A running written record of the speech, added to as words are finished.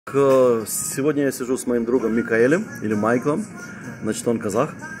сегодня я сижу с моим другом Микаэлем, или Майклом, значит, он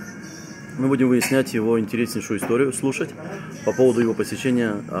казах. Мы будем выяснять его интереснейшую историю, слушать по поводу его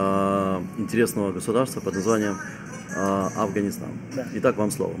посещения интересного государства под названием Афганистан. Да. Итак, вам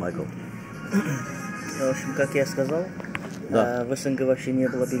слово, Майкл. В общем, как я сказал, да. В СНГ вообще не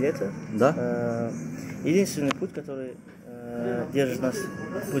было билета. Да? Единственный путь, который держит нас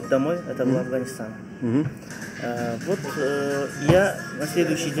путь домой, это был Афганистан. Вот я на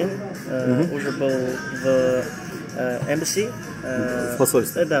следующий день уже был в embassy, в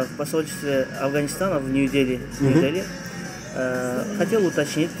посольстве. Да, в посольстве Афганистана в Нью-Дели. Хотел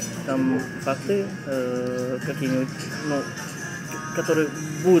уточнить там факты какие-нибудь, которые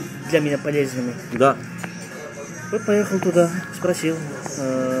будут для меня полезными. Да. Вот поехал туда, спросил.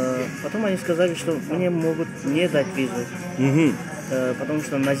 Потом они сказали, что мне могут не дать визу. Потому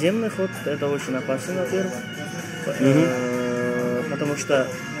что наземный ход это очень опасно, во-первых. Потому что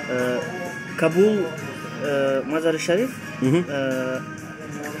Кабул, Мазар-и-Шариф,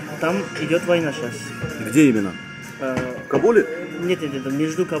 там идет война сейчас. Где именно? В Кабуле? Нет,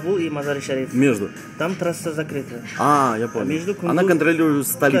 между Кабул и Мазар-и-Шариф. Между? Там трасса закрыта. Я понял. Она контролирует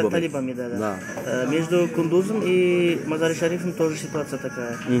с талибами. Да, талибами, да. Между Кундузом и Мазар-и-Шарифом тоже ситуация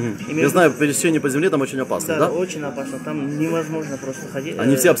такая. Я знаю, пересечение по земле там очень опасно, да? Да, очень опасно. Там невозможно просто ходить.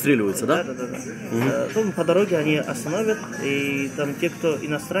 Они все обстреливаются, да? Да. Потом по дороге они остановят, и там те, кто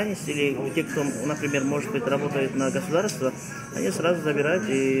иностранец, или те, кто, например, может быть, работает на государство, они сразу забирают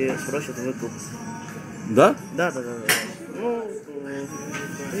и спросят выкуп. Да? Да.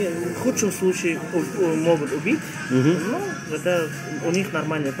 В худшем случае могут убить, но это у них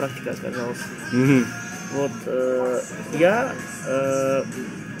нормальная практика оказалась. Вот, я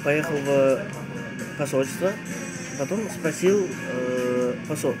поехал в посольство, потом спросил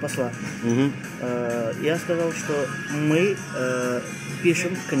посла. Я сказал, что мы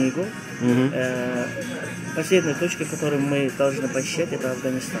пишем книгу. Последняя точка, которую мы должны посещать, это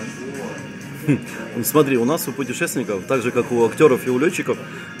Афганистан. Смотри, у нас у путешественников, так же как у актеров и у летчиков,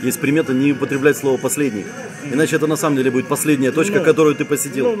 есть примета не употреблять слово «последний». Иначе это на самом деле будет последняя точка, которую ты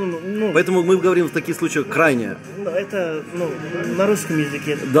посетил. Поэтому мы говорим в таких случаях «крайняя». Это на русском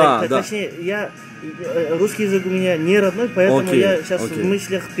языке. Да. Точнее, русский язык у меня не родной, поэтому я сейчас в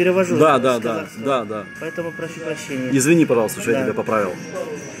мыслях перевожу. Да. Поэтому прошу прощения. Извини, пожалуйста, что я тебя поправил.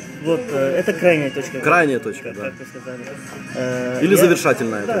 Вот, это крайняя точка. Крайняя точка, как вы сказали. Или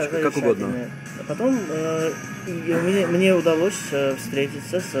завершательная точка, как угодно. Потом мне удалось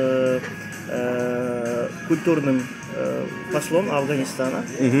встретиться с культурным послом Афганистана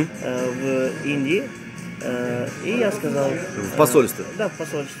в Индии. И я сказал... В посольстве? Да, в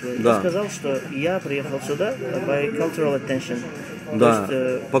посольстве. Я сказал, что я приехал сюда by cultural attention. Да,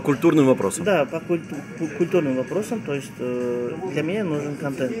 по культурным вопросам. Да, по культурным вопросам, то есть для меня нужен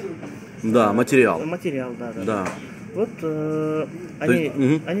контент. Да, материал. Материал, да. Вот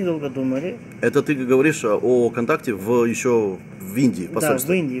они долго думали. Это ты говоришь о контакте еще в Индии, в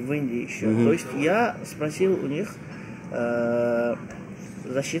посольстве? Да, в Индии еще. То есть я спросил у них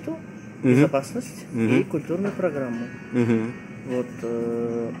защиту, безопасность и культурную программу. Вот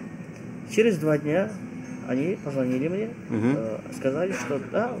через 2 дня они позвонили мне, сказали, что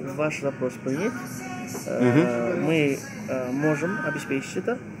да, ваш запрос принят, мы можем обеспечить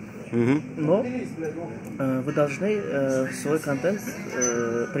это, но вы должны свой контент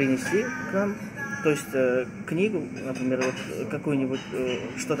принести к нам, то есть книгу, например, вот какую-нибудь,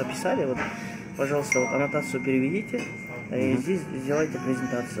 что-то писали, вот, пожалуйста, вот аннотацию переведите, и здесь сделайте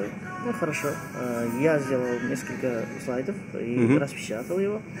презентацию. Ну хорошо, я сделал несколько слайдов и распечатал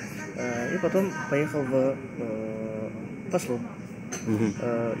его, и потом поехал в послу.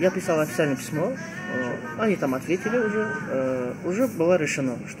 Я писал официальное письмо, они там ответили уже было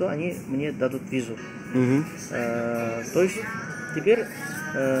решено, что они мне дадут визу. То есть теперь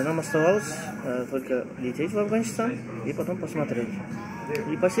нам оставалось только лететь в Афганистан и потом посмотреть.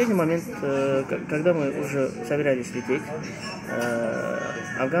 И последний момент, когда мы уже собирались лететь,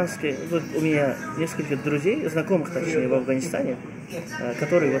 у меня несколько друзей, знакомых точнее в Афганистане,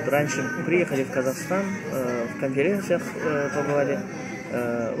 которые вот раньше приехали в Казахстан, в конференциях побывали,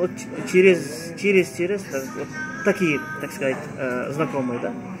 вот через вот такие, так сказать, знакомые,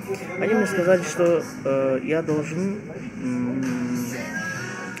 да, они мне сказали, что я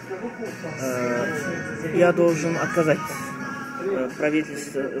должен отказать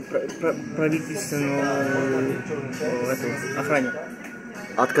правительственную охране.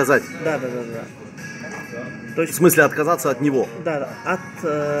 Отказать? Да. То есть, в смысле отказаться от него? Да,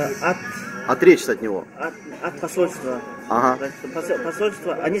 Отречься от него? От посольства. Ага.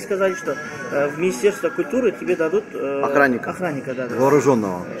 Посольство, они сказали, что в Министерство культуры тебе дадут охранника, да.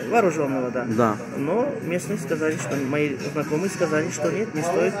 Вооруженного. Вооруженного, да. Да. Но местные сказали, что мои знакомые сказали, что нет, не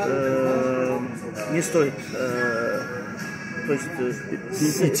стоит, то есть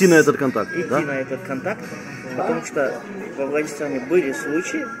идти на этот контакт. Идти на этот контакт, потому что в Афганистане были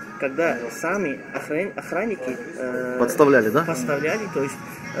случаи, когда сами охранники подставляли, да? Подставляли, то есть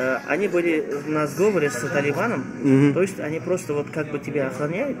они были на сговоре с Талибаном, то есть они просто вот как бы тебя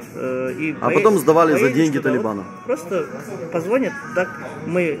охраняют. Потом сдавали за деньги Талибану. Просто позвонят, так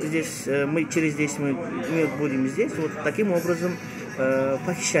мы через 10 минут будем здесь, вот таким образом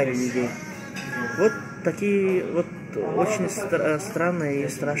похищали людей. Вот такие вот очень странная и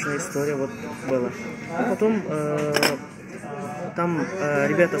страшная история вот была. А потом там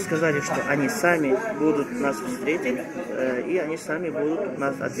ребята сказали, что они сами будут нас встретить, и они сами будут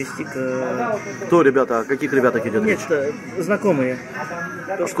нас отвезти к... Кто ребята? О каких ребятах идет речь? Нет, знакомые.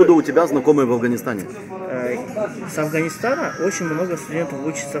 Откуда у тебя знакомые в Афганистане? С Афганистана очень много студентов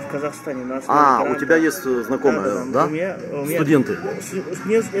учатся в Казахстане. У тебя есть знакомые, да? У меня студенты?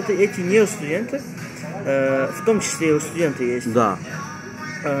 Эти не студенты, в том числе и студенты есть. Да.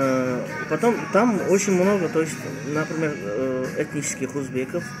 Потом там очень много, то есть, например, этнических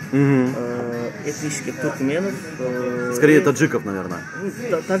узбеков, этнических туркменов. Скорее таджиков, наверное.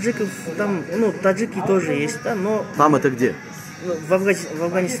 Таджиков там, таджики тоже есть, да, но... Там это где? В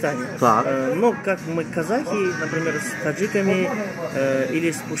Афганистане. Так. Но как мы казахи, например, с таджиками,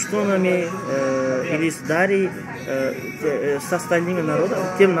 или с пуштунами, или с дарей, с остальными народами,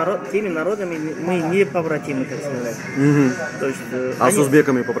 теми народами мы не побратимы, так сказать. То есть, с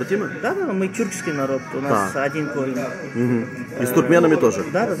узбеками побратимы? Да, мы тюркский народ, у нас один корень. И с туркменами тоже?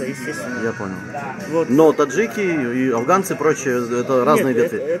 Да, естественно. Я понял. Вот. Но таджики и афганцы и прочее, это разные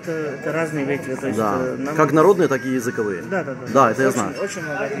ветви? Это разные ветви. То есть, да. Как народные, так и языковые? Да, это я знаю. Очень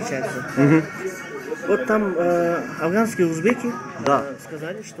много отличается. Вот там афганские узбеки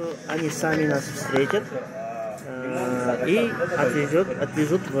сказали, что они сами нас встретят и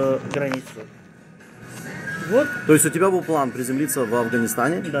отвезут в границу. Вот. То есть у тебя был план приземлиться в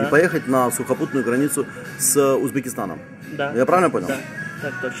Афганистане и поехать на сухопутную границу с Узбекистаном? Да. Я правильно понял? Да,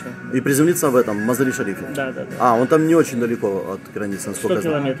 так точно. И приземлиться в этом, Мазари-Шарифе? Да. Он там не очень далеко от границы, 100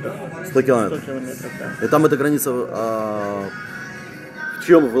 километров. 100 километров? 100 километров, да. И там эта граница в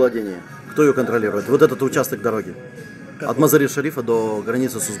чьем владении? Кто ее контролирует? Вот этот участок дороги? От Мазари-Шарифа до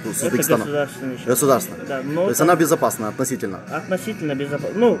границы с Узбекистаном? Это государственная. Да, то есть она безопасна относительно? Относительно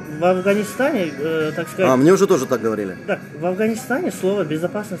безопасна. В Афганистане, так сказать... мне уже тоже так говорили. Да, в Афганистане слово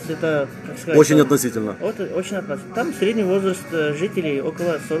безопасность это, как сказать... Очень относительно. Очень относительно. Там средний возраст жителей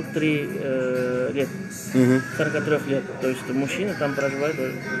около 43 лет. 43 лет. То есть мужчины там проживают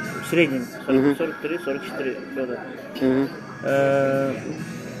в среднем 43-44 года.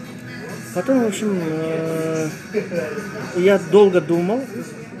 Потом, в общем, я долго думал,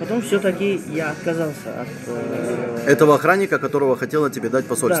 потом все-таки я отказался от... Этого охранника, которого хотела тебе дать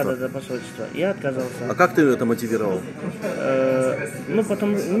посольство? Да, посольство. Я отказался. А как ты это мотивировал?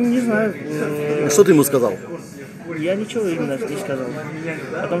 Потом, не знаю. Что ты ему сказал? Я ничего именно не сказал.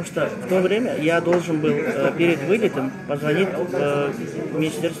 Потому что в то время я должен был перед вылетом позвонить в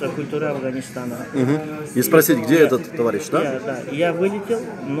Министерство культуры Афганистана. И спросить, где этот товарищ, да? Я вылетел,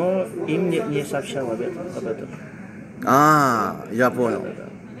 но им не сообщал об этом. Я понял.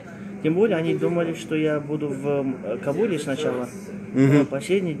 Тем более они думали, что я буду в Кабуле сначала. Но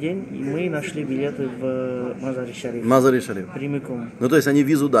последний день мы нашли билеты в Мазари-Шариф. Мазари-Шариф. Прямиком. То есть они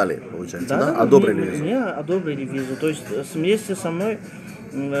визу дали, получается, да? Одобрили визу? Мне одобрили визу. То есть вместе со мной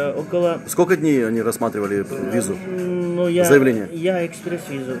около... Сколько дней они рассматривали визу? Заявление? Я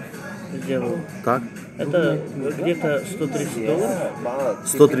экспресс-визу сделал. Так? Это где-то $130.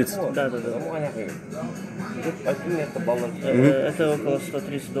 130? Да. Это около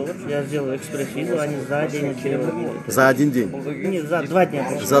 $130. Я сделал экспресс-визу, они за день сделали. За один день? Нет, за 2 дня.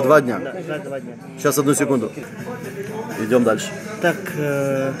 За 2 дня? Да, за 2 дня. Сейчас, одну секунду. Идем дальше. Так,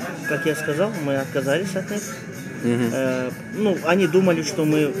 как я сказал, мы отказались от них. Они думали, что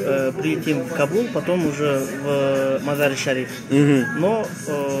мы прилетим в Кабул, потом уже в Мазари-Шариф. Но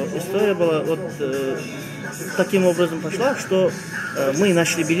история была таким образом пошла, что мы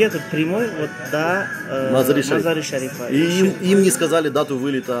нашли билеты прямой до Мазари-Шарифа. И им не сказали дату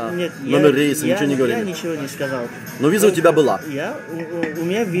вылета, номер рейса, ничего не говорили? Я ничего не сказал. Но виза у тебя была? У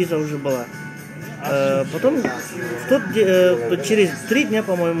меня виза уже была. Потом через 3 дня,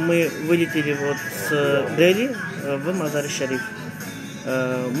 по-моему, мы вылетели с Дели в Мазари-Шариф.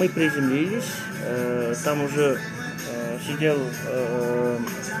 Мы приземлились, там уже сидел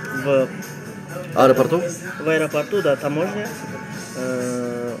в Аэропорту? В аэропорту, да, таможня.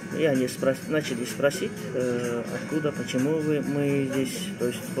 И они начали спросить, откуда, почему мы здесь, то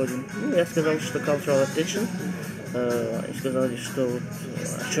есть, ходим. Ну, я сказал, что cultural attention. Они сказали, что вот,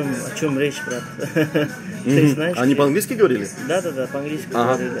 о чем речь, брат. Ты знаешь, они по-английски говорили? Да, по-английски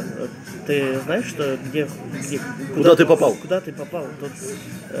говорили. Ты знаешь, что куда ты попал? Куда ты попал?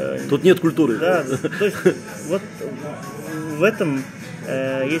 Тут нет культуры. Да, то есть вот в этом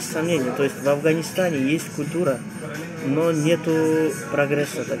есть сомнение. То есть в Афганистане есть культура, но нету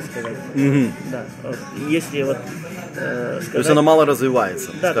прогресса, так сказать. Да. Вот, если вот сказать, то есть она мало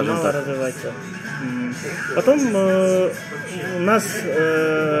развивается, да, скажем мало так. развивается. Потом нас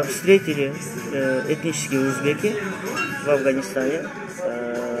встретили этнические узбеки в Афганистане.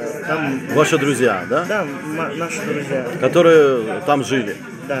 Там, ваши друзья, да? Да, наши друзья. Которые там жили.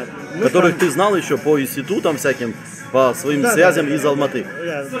 Да. Которых ты знал еще по институтам всяким, по своим связям из Алматы.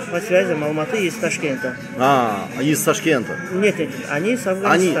 Да, по связям Алматы из Ташкента. Из Ташкента. Нет, они из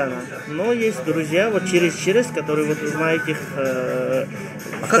Афганистана. Но есть друзья, вот через, которые вот знаете их.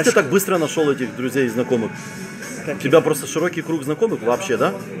 А как ты так быстро нашел этих друзей и знакомых? У тебя просто широкий круг знакомых вообще,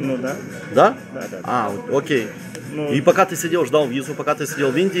 да? Ну да. Да? Да. Окей. И пока ты сидел, ждал визу, пока ты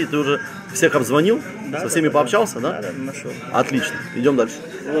сидел в Индии, ты уже всех обзвонил, со всеми пообщался, да? Да, нашел. Отлично. Идем дальше.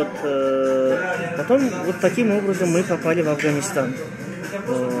 Вот, потом вот таким образом мы попали в Афганистан.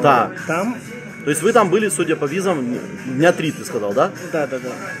 Да. Там. То есть вы там были, судя по визам, дня 3, ты сказал, да? Да.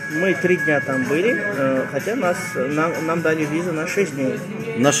 Мы 3 дня там были, хотя нам дали визу на 6 дней.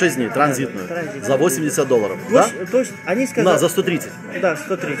 На 6 дней, транзитную. За $80, да? Да? То есть они сказали... За 130. Да,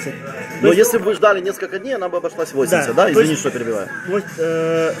 130. Но если бы вы ждали несколько дней, она бы обошлась 80, да? Извини, что перебиваю. Вот,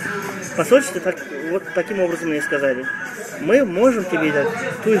 посольство вот таким образом мне сказали. Мы можем тебе дать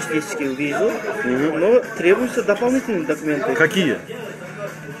туристическую визу, но требуются дополнительные документы. Какие?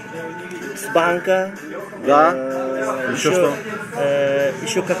 С банка. Да. Еще что?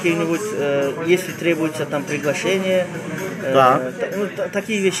 Еще какие-нибудь, если требуется там приглашение. Да.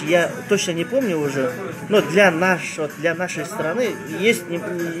 Такие вещи я точно не помню уже. Но для нашей страны есть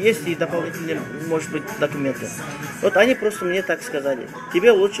и дополнительные, может быть, документы. Вот они просто мне так сказали.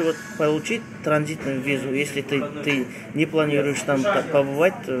 Тебе лучше вот получить транзитную визу, если ты не планируешь там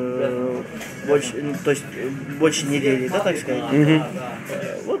побывать больше недели, да, так сказать.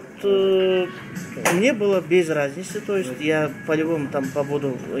 Вот мне было без разницы, то есть я по-любому там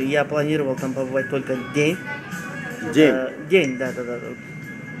побуду, я планировал там побывать только день. День, да.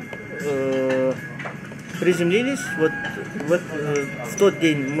 Приземлились, вот в тот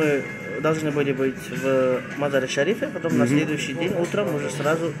день мы должны были быть в Мазаре-Шарифе, потом на следующий день утром уже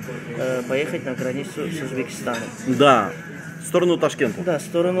сразу поехать на границу с Узбекистаном. Да, в сторону Ташкента. Да, в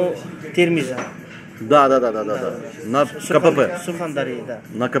сторону Термиза. Да. На КПП. Сурхандари, да.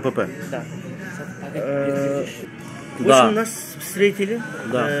 На КПП. Да. В общем, нас встретили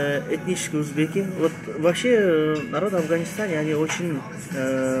этнические узбеки. Вот вообще народ Афганистана, они очень,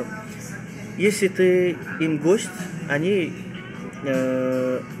 если ты им гость, они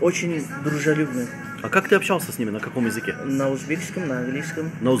очень дружелюбны. А как ты общался с ними? На каком языке? На узбекском, на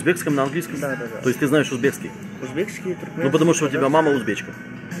английском. На узбекском, на английском? Да. То есть ты знаешь узбекский? Узбекский, туркменский. Ну потому что у тебя мама узбечка.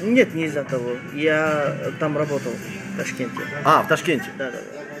 Нет, не из-за того. Я там работал в Ташкенте. В Ташкенте? Да.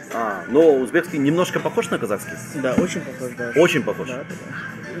 Но узбекский немножко похож на казахский? Да, очень похож, да. Очень похож? Да.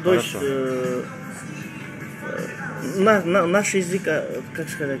 То есть наш язык, как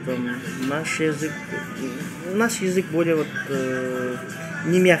сказать вам, наш язык более вот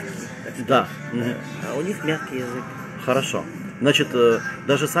не мягкий. Да. А у них мягкий язык. Хорошо. Значит,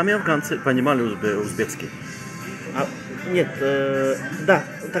 даже сами афганцы понимали узбекский? Нет, да,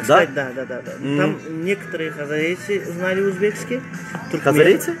 так сказать, да. Там некоторые хазарейцы знали узбекский.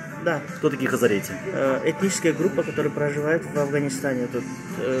 Хазарейцы? Да. Кто такие хазарейцы? Этническая группа, которая проживает в Афганистане.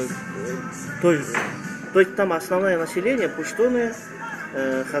 То есть там основное население пуштуны,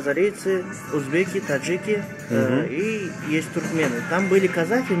 хазарейцы, узбеки, таджики и есть туркмены. Там были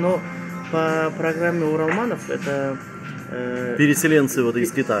казахи, но по программе Уралманов это... Переселенцы вот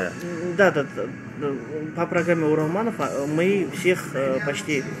из Китая. Да. По программе Уралманов мы всех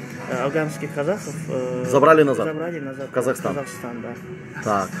почти афганских казахов забрали назад в Казахстан, да.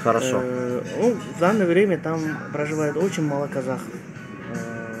 Так, хорошо. В данное время там проживает очень мало казахов.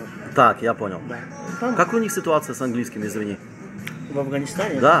 Так, я понял. Да. Там... Как у них ситуация с английским, извини? В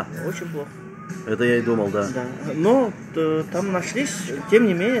Афганистане? Да. Очень плохо. Это я и думал, да. Но там нашлись, тем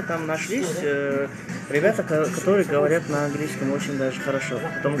не менее, ребята, которые говорят на английском очень даже хорошо.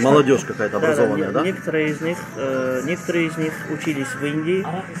 Молодежь какая-то образованная, да? Некоторые из них учились в Индии,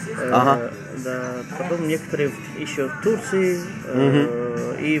 потом некоторые еще в Турции,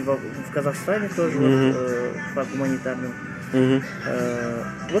 и в Казахстане тоже по гуманитарным.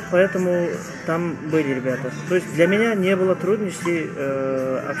 Вот поэтому там были ребята. То есть для меня не было трудностей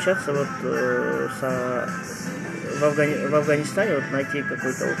общаться вот в Афганистане, вот найти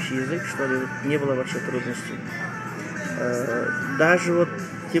какой-то общий язык, что ли, не было вообще трудностей. Даже вот,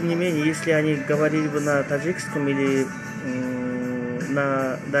 тем не менее, если они говорили бы на таджикском или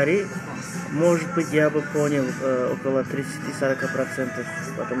на дари, может быть, я бы понял около 30-40%,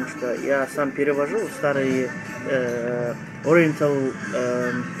 потому что я сам перевожу старые oriental,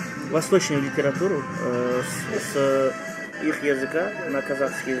 восточную литературу с их языка на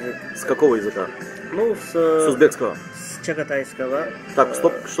казахский язык. С какого языка? Ну, с узбекского. С чагатайского. Так,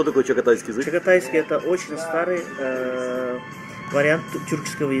 стоп, что такое чагатайский язык? Чагатайский — это очень старый вариант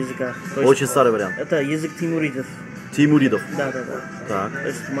тюркского языка. То Очень есть, старый вариант. Это язык тимуридов. Тимуридов. Да. Так. То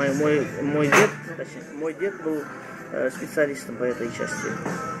есть мой дед был специалистом по этой части.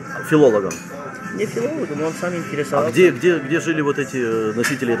 Филологом? Не филологом, он сам интересовался. А где жили вот эти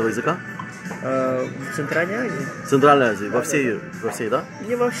носители этого языка? В Центральной Азии. В Центральной Азии, во всей, да?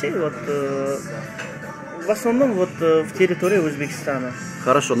 Не во всей, вот в основном вот в территории Узбекистана.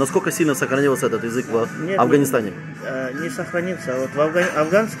 Хорошо. Насколько сильно сохранился этот язык в Афганистане? Не сохранился. Вот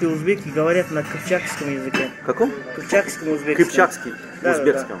афганские узбеки говорят на кыпчакском языке. Каком? Кыпчакском узбекском. Кыпчакский,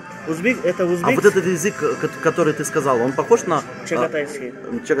 узбекском. Да. Это узбек. А вот этот язык, который ты сказал, он похож на... Чагатайский.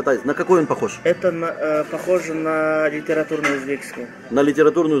 Чагатайский. На какой он похож? Это похоже на литературный узбекский. На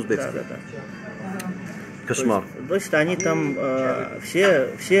литературный узбекский? Да. Кошмар. То есть они там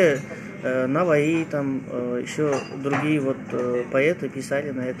все Наваи, там еще другие вот поэты писали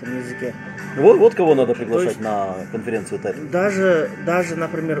на этом языке. Вот кого надо приглашать на конференцию TED. Даже,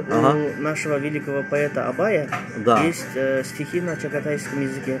 например, у нашего великого поэта Абая есть стихи на чагатайском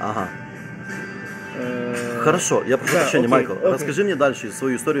языке. Ага. Хорошо, я прошу прощения, Майкл. Расскажи мне дальше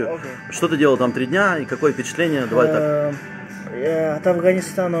свою историю. Что ты делал там 3 дня и какое впечатление? Давай так. От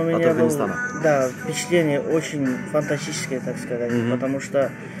Афганистана у меня было впечатление очень фантастическое, так сказать, потому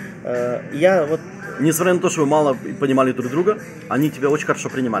что я вот... Несмотря на то, что вы мало понимали друг друга, они тебя очень хорошо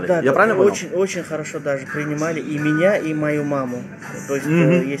принимали. Я правильно понял? Очень хорошо даже принимали и меня, и мою маму. То есть,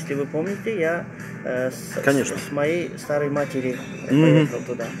 если вы помните, я с моей старой матери поехал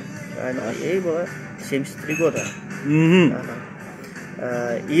туда. Ей было 73 года.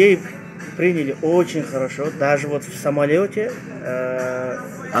 Ей приняли очень хорошо, даже вот в самолете.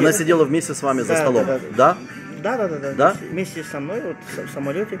 Она сидела вместе с вами за столом, да? Да? Вместе со мной вот в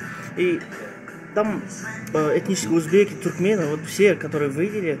самолете. И там этнические узбеки, туркмены, вот все, которые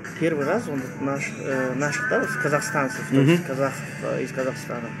видели первый раз, вот наших казахстанцев, то есть казахов из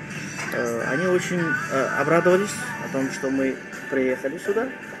Казахстана, они очень обрадовались о том, что мы приехали сюда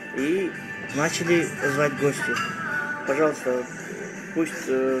и начали звать гостей. Пожалуйста, пусть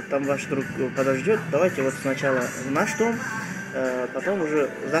там ваш друг подождет, давайте вот сначала в наш дом, потом уже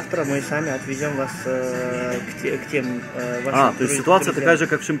завтра мы сами отвезем вас к тем вашим то есть ситуация такая же,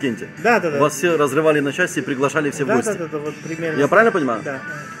 как в Шымкенте? Да. Вас все разрывали на части и приглашали все в гости? Да, вот примерно. Я правильно понимаю? Да.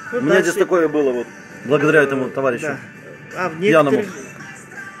 У меня здесь такое было вот, благодаря этому товарищу. Да.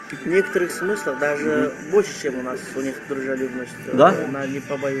 В некоторых смыслах даже больше, чем у нас, у них дружелюбность. Да? Не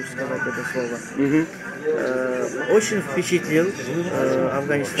побоюсь сказать это слово. Очень впечатлил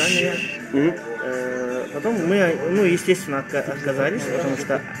Афганистане. Потом мы, естественно, отказались, потому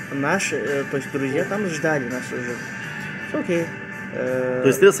что наши, то есть друзья там ждали нас уже. Окей. То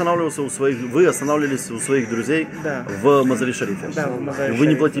есть вы останавливались у своих друзей в Мазари-Шарифе? Да, в Мазари-Шарифе. Вы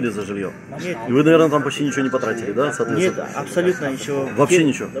не платили за жилье? Нет. И вы, наверное, там почти ничего не потратили, да? Нет, абсолютно ничего. Вообще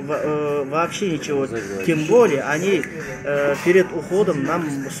ничего? Вообще ничего. Тем более, они перед уходом нам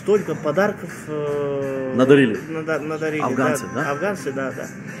столько подарков надарили. Афганцы, да? Афганцы, да.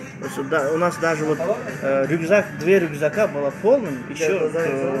 У нас даже вот рюкзак, 2 рюкзака было полным. Еще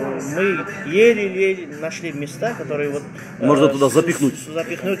мы еле нашли места, которые вот можно туда запихнуть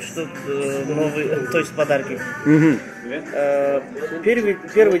что-то новые, то есть подарки.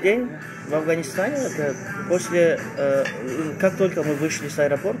 Первый день в Афганистане, это после, как только мы вышли с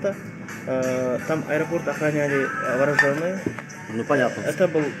аэропорта, там аэропорт охраняли вооруженные. Ну понятно. Это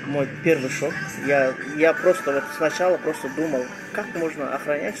был мой первый шок. Я просто вот сначала просто думал, как можно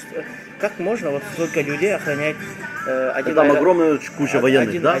охранять, как можно вот столько людей охранять один там огромная куча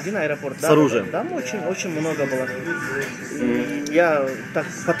военных, да? Один аэропорт. С оружием. Там очень много было. Я так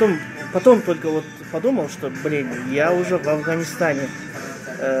потом только вот подумал, что, я уже в Афганистане.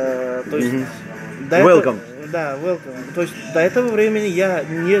 То есть welcome. Да, welcome. То есть до этого времени я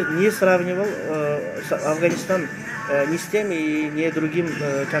не сравнивал Афганистан ни с тем и ни другим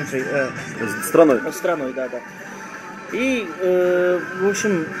country. Страной. Страной, да. И, в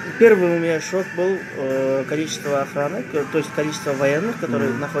общем, первый у меня шок был количество охраны, то есть количество военных,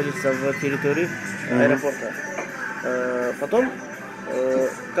 которые находятся в территории аэропорта. Потом,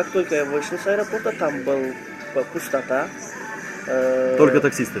 как только я вышел с аэропорта, там была пустота. Только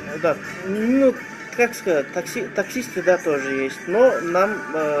таксисты? Да, ну, как сказать, таксисты, да, тоже есть. Но нам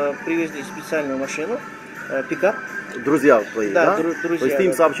привезли специальную машину, пикап. Друзья твои, да? Друзья. То есть ты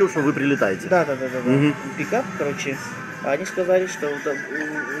им сообщил, что вы прилетаете? Да. Пикап, короче. Они сказали, что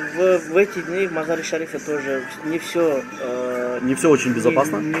в эти дни в Мазаре-Шарифе тоже не все... не все очень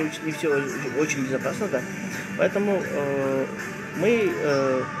безопасно? Не все очень безопасно, да. Поэтому мы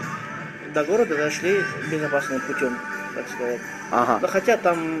до города дошли безопасным путем, так сказать. Ага. Но хотя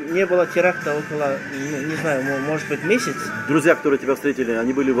там не было теракта около, не знаю, может быть, месяц. Друзья, которые тебя встретили,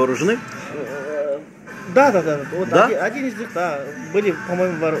 они были вооружены? Да. Вот да? Один из них, да, были,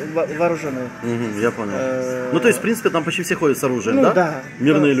 по-моему, вооружены. Я понял. Ну, то есть, в принципе, там почти все ходят с оружием, да? Да.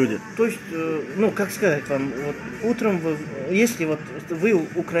 Мирные люди. То есть, ну, как сказать вам, вот утром, если вот вы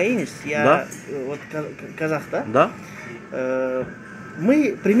украинец, я вот казах, да? Да.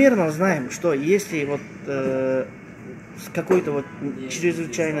 Мы примерно знаем, что если вот с какой-то вот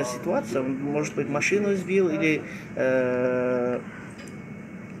чрезвычайной ситуацией, может быть, машину сбил или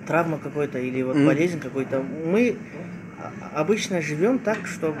травма какой-то или вот болезнь какой-то, мы обычно живем так,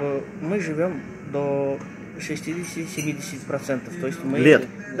 чтобы мы живем до 60-70%. То есть мы... Лет.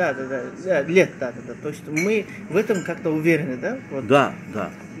 Да. Лет. То есть мы в этом как-то уверены, да? Вот. Да.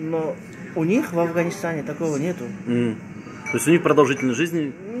 Но у них в Афганистане такого нету. То есть у них продолжительность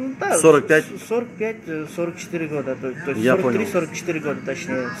жизни да, 45-44 года, то есть 43-44 года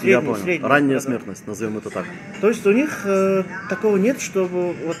точнее. Средний, ранняя смертность, назовем это так. То есть у них такого нет,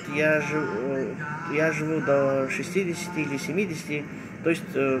 чтобы вот я живу до 60 или 70, то есть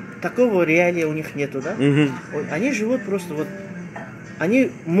такого реалия у них нету, да? Они живут просто вот,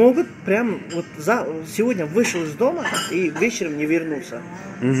 они могут прям вот сегодня вышел из дома и вечером не вернулся.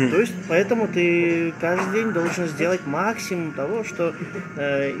 То есть поэтому ты каждый день должен сделать максимум того, что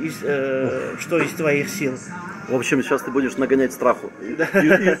из твоих сил. В общем, сейчас ты будешь нагонять страху и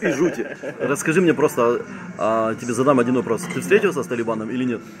жути. Расскажи мне просто, тебе задам один вопрос. Ты встретился с талибаном или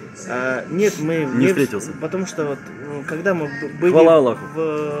нет? Нет, мы не встретился. Потому что вот когда мы были Хвала Аллаху.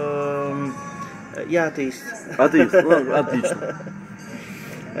 Я атеист. Атеист, ну, отлично.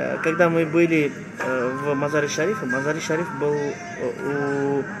 Когда мы были в Мазаре-Шарифе, Мазаре-Шариф был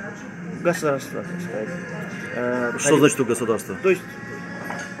у государства, так сказать. Что значит у государства? То есть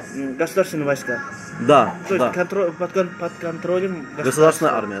государственные войска. Да. То есть под контролем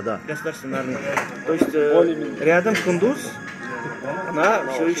государственная армия, да. Государственная армия. То есть рядом Кундуз, она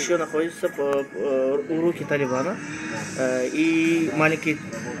все еще находится у руки Талибана. И маленькие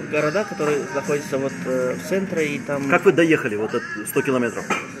города, которые находятся вот в центре и там... Как вы доехали вот 100 километров?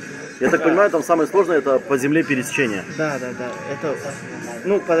 Я так понимаю, там самое сложное это по земле пересечение. Да. Это...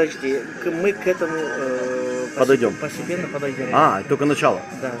 Ну, подожди, мы к этому подойдем. Постепенно подойдем. Только начало.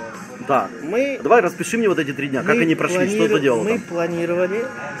 Да. Да. Давай распиши мне вот эти 3 дня, как они прошли, что ты делал там? Мы планировали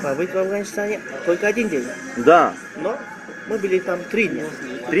побыть в Афганистане только 1 день. Да. Но мы были там 3 дня.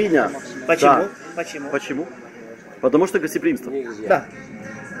 3 дня? Почему? Да. Почему? Потому что гостеприимство. Да.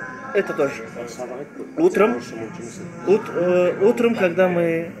 Это тоже. Утром, когда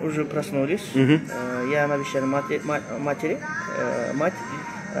мы уже проснулись, я навещал мать,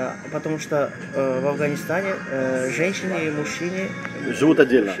 потому что в Афганистане женщины и мужчины живут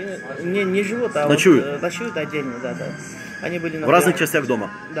отдельно. Не живут, а ночуют. Ночуют отдельно, да. Они были в разных частях дома.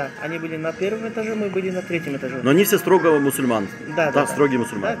 Да, они были на 1-м этаже, мы были на 3-м этаже. Но они все строго мусульман. Да, строгие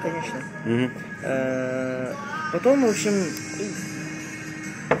мусульмане. Да, конечно. Потом, в общем...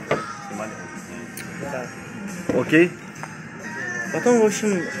 Да. Окей. Потом, в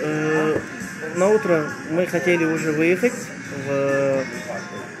общем, на утро мы хотели уже выехать в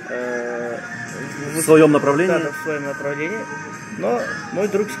своем направлении? Да, в своем направлении. Но мой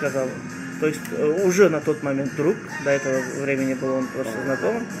друг сказал, то есть уже на тот момент друг, до этого времени был он просто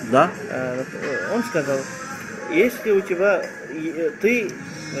знакомым. Да? Он сказал, если у тебя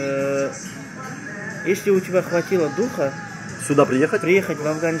если у тебя хватило духа сюда приехать в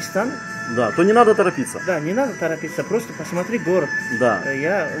Афганистан, да, то не надо торопиться. Да, не надо торопиться, просто посмотри город. Да.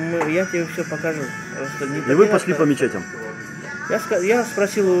 Я тебе все покажу. И вы пошли по мечетям? Я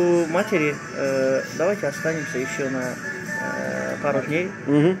спросил у матери, давайте останемся еще на пару дней.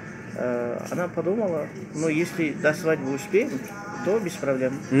 Она подумала, ну если до свадьбы успеем, то без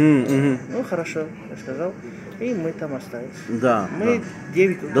проблем. Ну хорошо, я сказал. И мы там остались. Да. Мы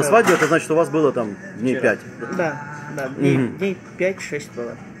 9 утра. До свадьбы это значит, что у вас было там дней 5. Да. Да, дней 5-6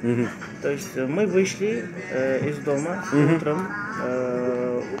 было. То есть мы вышли из дома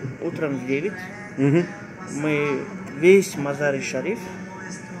утром в 9. Мы весь Мазар-и-Шариф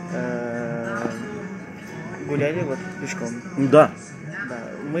гуляли вот пешком. Да. Да.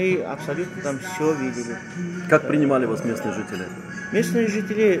 Мы абсолютно там все видели. Как принимали вас местные жители? Местные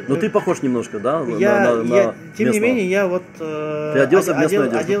жители... Ну, ты похож немножко, да? Тем не менее, я вот ты оделся в местную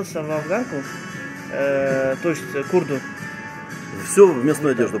одежду? Оделся в афганку, то есть курду. Все в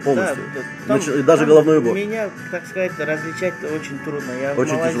местную одежду, полностью? Да, и даже головной убор? Меня, так сказать, различать очень трудно. Я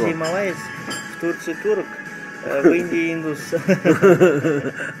очень в Малайзии тяжело. Малаец, в Турции турок, в Индии индус.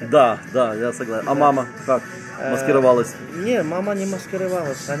 Да, я согласен. А мама как? Маскировалась? Не, мама не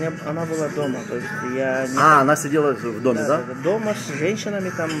маскировалась, она была дома. То есть я не... она сидела в доме, да? Дома с женщинами,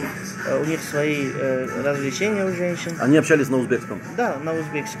 там у них свои развлечения у женщин. Они общались на узбекском? Да, на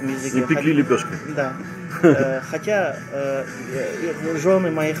узбекском языке. И пекли лепешки? Да. Хотя жены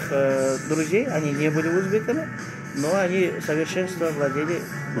моих друзей, они не были узбеками, но они совершенственно владели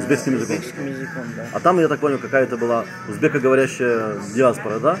узбекским языком. Да. А там, я так понял, какая-то была узбекоговорящая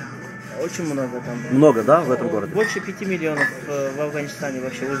диаспора, да? Очень много там. Много, да, в этом городе? Больше 5 миллионов в Афганистане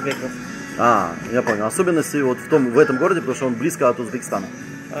вообще узбеков. Я понял. Особенности вот в этом городе, потому что он близко от Узбекистана.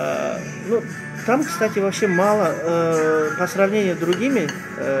 Ну, там, кстати, вообще мало, по сравнению с другими,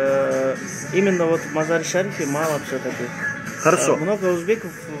 именно вот в Мазар-и-Шарифе мало все-таки. Хорошо. Много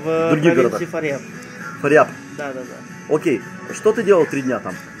узбеков в других провинции Фаряб. Фаряб? Да. Окей. Что ты делал 3 дня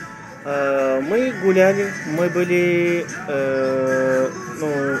там? Мы гуляли, мы были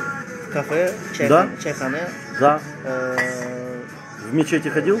в кафе, чайхане. Да. В мечети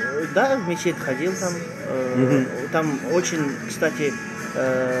ходил? Да, в мечеть ходил там. Там очень, кстати,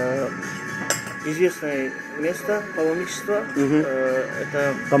 известное место паломничества.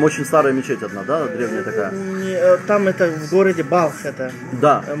 Это... Там очень старая мечеть одна, да, древняя такая? Там это в городе Балх. Это.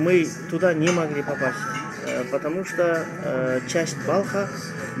 Да. Мы туда не могли попасть, потому что часть Балха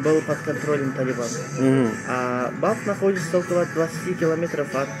был под контролем талибан. А Балх находится около 20 километров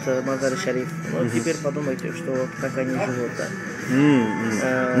от Мазар-и-Шариф. Теперь подумайте, что как они живут. Да.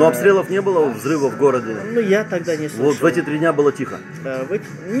 Но обстрелов не было, взрывов в городе? Я тогда не слышал. Вот в эти 3 дня было тихо?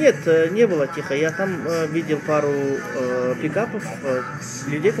 Нет, не было тихо. Я там видел пару пикапов,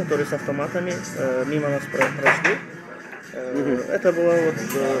 людей, которые с автоматами мимо нас прошли. Это было вот...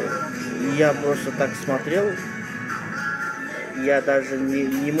 я просто так смотрел. Я даже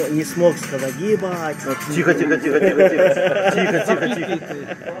не смог сказать, ебать. Вот. Тихо.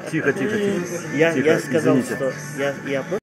 Я сказал, что я просто